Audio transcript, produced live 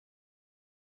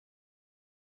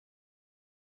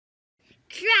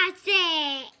Trust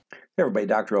it! Hey everybody,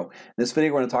 Dr. O. In this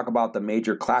video, we're going to talk about the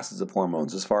major classes of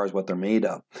hormones as far as what they're made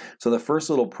of. So the first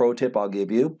little pro tip I'll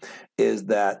give you is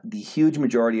that the huge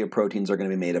majority of proteins are going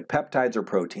to be made of peptides or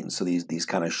proteins. So these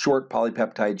kind of short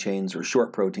polypeptide chains or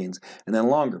short proteins, and then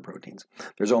longer proteins.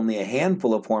 There's only a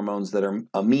handful of hormones that are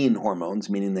amine hormones,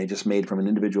 meaning they just made from an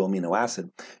individual amino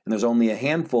acid. And there's only a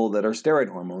handful that are steroid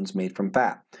hormones made from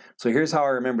fat. So here's how I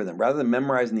remember them. Rather than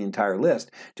memorizing the entire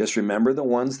list, just remember the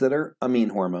ones that are amine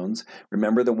hormones,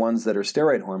 remember the ones that are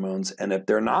steroid hormones, and if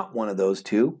they're not one of those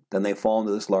two, then they fall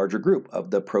into this larger group of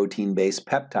the protein-based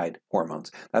peptide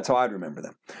hormones. That's how I'd remember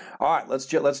them. All right, let's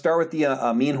start with the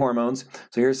amine hormones.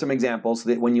 So here's some examples.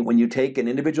 That when you take an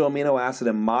individual amino acid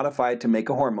and modify it to make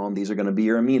a hormone, these are going to be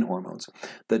your amine hormones.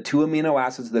 The two amino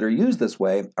acids that are used this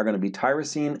way are going to be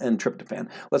tyrosine and tryptophan.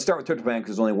 Let's start with tryptophan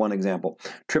because there's only one example.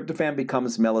 Tryptophan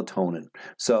becomes melatonin.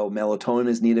 So melatonin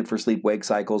is needed for sleep-wake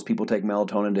cycles. People take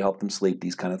melatonin to help them sleep,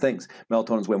 these kind of things.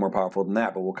 Melatonin is way more powerful than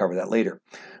that, but we'll cover that later.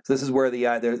 So this is where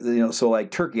so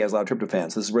like turkey has a lot of tryptophan.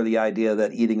 So this is where the idea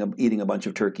that eating a bunch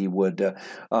of turkey would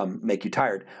make you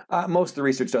tired. Most of the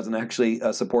research doesn't actually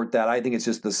support that. I think it's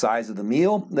just the size of the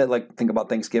meal that, like, think about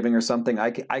Thanksgiving or something.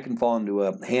 I can fall into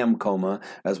a ham coma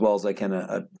as well as I can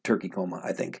a turkey coma,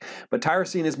 I think. But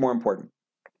tyrosine is more important.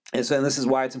 And so this is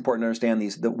why it's important to understand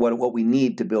what we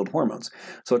need to build hormones.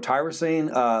 So tyrosine,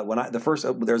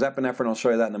 there's epinephrine, I'll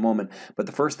show you that in a moment, but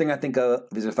the first thing I think of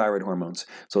is your thyroid hormones.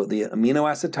 So the amino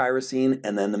acid tyrosine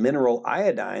and then the mineral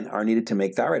iodine are needed to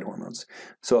make thyroid hormones.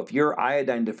 So if you're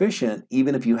iodine deficient,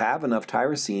 even if you have enough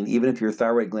tyrosine, even if your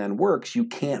thyroid gland works, you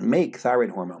can't make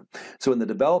thyroid hormone. So in the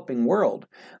developing world,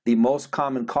 the most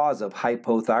common cause of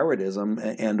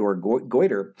hypothyroidism and or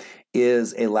goiter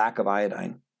is a lack of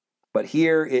iodine. But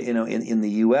here, in the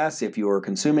U.S., if you're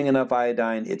consuming enough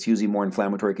iodine, it's usually more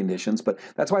inflammatory conditions. But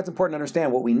that's why it's important to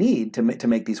understand what we need to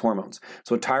make these hormones.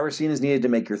 So tyrosine is needed to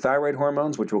make your thyroid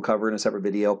hormones, which we'll cover in a separate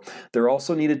video. They're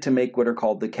also needed to make what are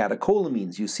called the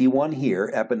catecholamines. You see one here,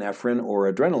 epinephrine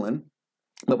or adrenaline.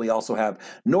 But we also have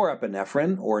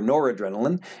norepinephrine or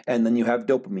noradrenaline, and then you have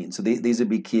dopamine. So these would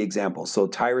be key examples. So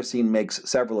tyrosine makes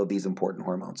several of these important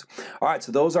hormones. All right,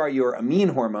 so those are your amine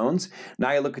hormones.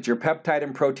 Now you look at your peptide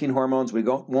and protein hormones. We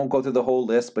won't go through the whole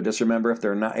list, but just remember if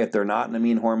they're not an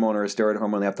amine hormone or a steroid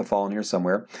hormone, they have to fall in here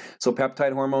somewhere. So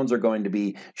peptide hormones are going to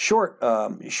be short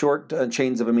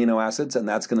chains of amino acids, and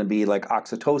that's going to be like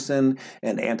oxytocin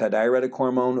and antidiuretic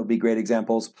hormone would be great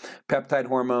examples. Peptide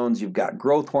hormones, you've got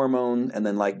growth hormone, and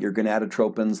then like your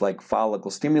gonadotropins, like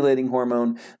follicle stimulating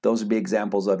hormone, those would be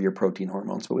examples of your protein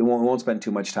hormones, but we won't spend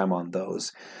too much time on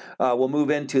those. We'll move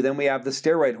into, then we have the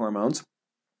steroid hormones.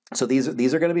 So these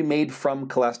are going to be made from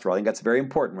cholesterol. I think that's very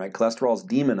important, right? Cholesterol is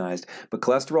demonized, but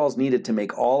cholesterol is needed to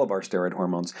make all of our steroid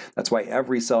hormones. That's why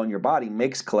every cell in your body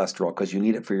makes cholesterol, because you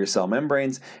need it for your cell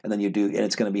membranes, and then and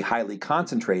it's going to be highly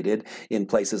concentrated in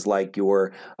places like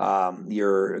your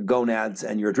gonads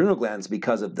and your adrenal glands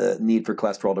because of the need for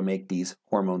cholesterol to make these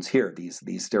hormones here, these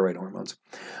steroid hormones.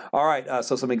 All right,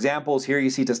 so some examples here. You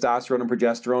see testosterone and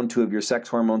progesterone, two of your sex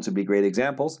hormones would be great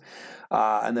examples.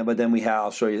 But then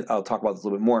I'll talk about this a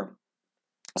little bit more.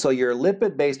 So your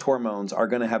lipid-based hormones are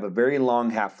going to have a very long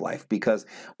half-life because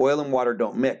oil and water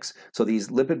don't mix. So these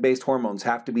lipid-based hormones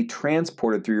have to be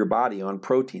transported through your body on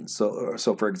proteins. So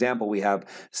for example, we have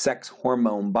sex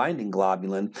hormone binding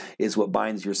globulin is what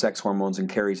binds your sex hormones and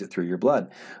carries it through your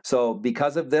blood. So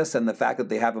because of this and the fact that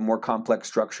they have a more complex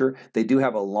structure, they do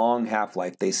have a long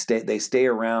half-life. They stay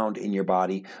around in your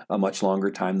body a much longer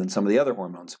time than some of the other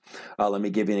hormones. Let me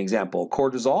give you an example.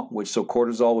 Cortisol,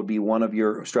 cortisol would be one of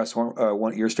your stress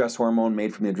hormone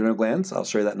made from the adrenal glands. I'll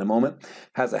show you that in a moment.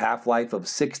 Has a half-life of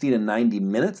 60 to 90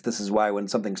 minutes. This is why when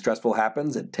something stressful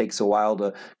happens, it takes a while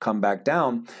to come back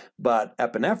down. But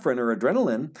epinephrine or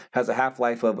adrenaline has a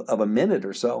half-life of a minute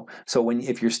or so. So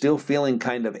if you're still feeling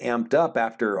kind of amped up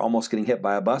after almost getting hit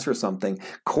by a bus or something,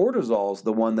 cortisol is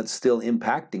the one that's still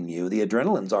impacting you. The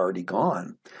adrenaline's already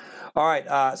gone. All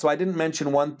right, so I didn't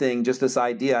mention one thing, just this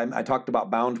idea. I talked about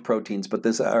bound proteins,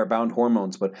 or bound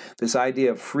hormones, but this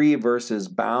idea of free versus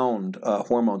bound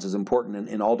hormones is important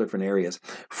in all different areas.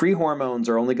 Free hormones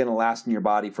are only going to last in your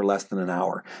body for less than an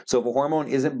hour. So if a hormone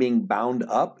isn't being bound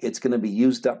up, it's going to be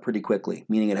used up pretty quickly,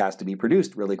 meaning it has to be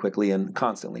produced really quickly and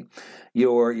constantly.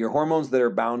 Your hormones that are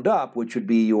bound up, which would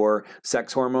be your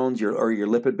sex hormones, your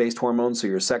lipid-based hormones, so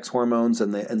your sex hormones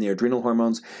and the adrenal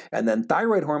hormones, and then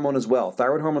thyroid hormone as well.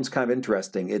 Thyroid hormone's kind of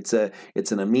interesting. It's an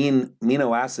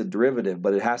amino acid derivative,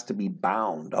 but it has to be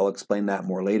bound. I'll explain that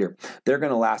more later. They're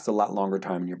going to last a lot longer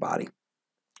time in your body.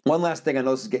 One last thing, I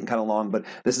know this is getting kind of long, but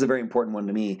this is a very important one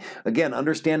to me. Again,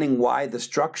 understanding why the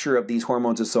structure of these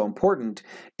hormones is so important,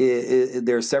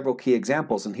 there are several key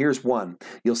examples, and here's one.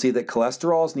 You'll see that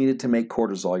cholesterol is needed to make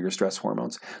cortisol, your stress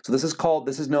hormones. So this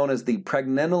is known as the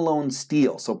pregnenolone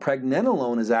steal. So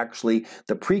pregnenolone is actually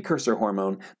the precursor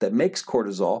hormone that makes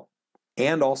cortisol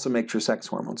and also makes your sex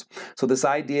hormones. So this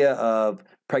idea of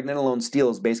pregnenolone steal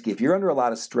is basically if you're under a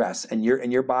lot of stress and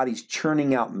your body's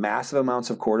churning out massive amounts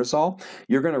of cortisol,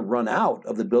 you're going to run out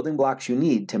of the building blocks you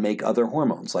need to make other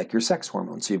hormones like your sex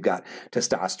hormones. So you've got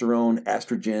testosterone,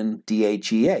 estrogen,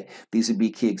 DHEA. These would be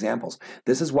key examples.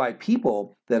 This is why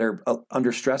people that are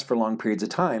under stress for long periods of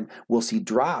time will see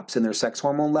drops in their sex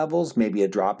hormone levels, maybe a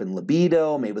drop in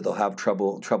libido, maybe they'll have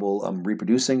trouble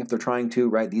reproducing if they're trying to,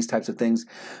 right? These types of things.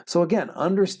 So again,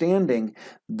 understanding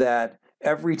that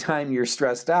every time you're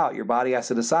stressed out, your body has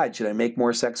to decide, should I make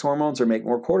more sex hormones or make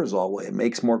more cortisol? Well, it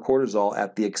makes more cortisol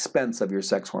at the expense of your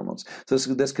sex hormones. So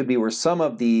this could be where some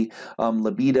of the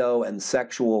libido and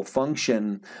sexual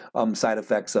function side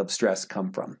effects of stress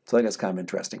come from. So I think that's kind of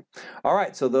interesting. All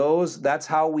right, so that's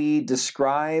how we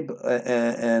describe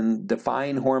and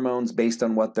define hormones based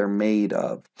on what they're made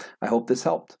of. I hope this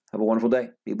helped. Have a wonderful day.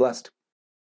 Be blessed.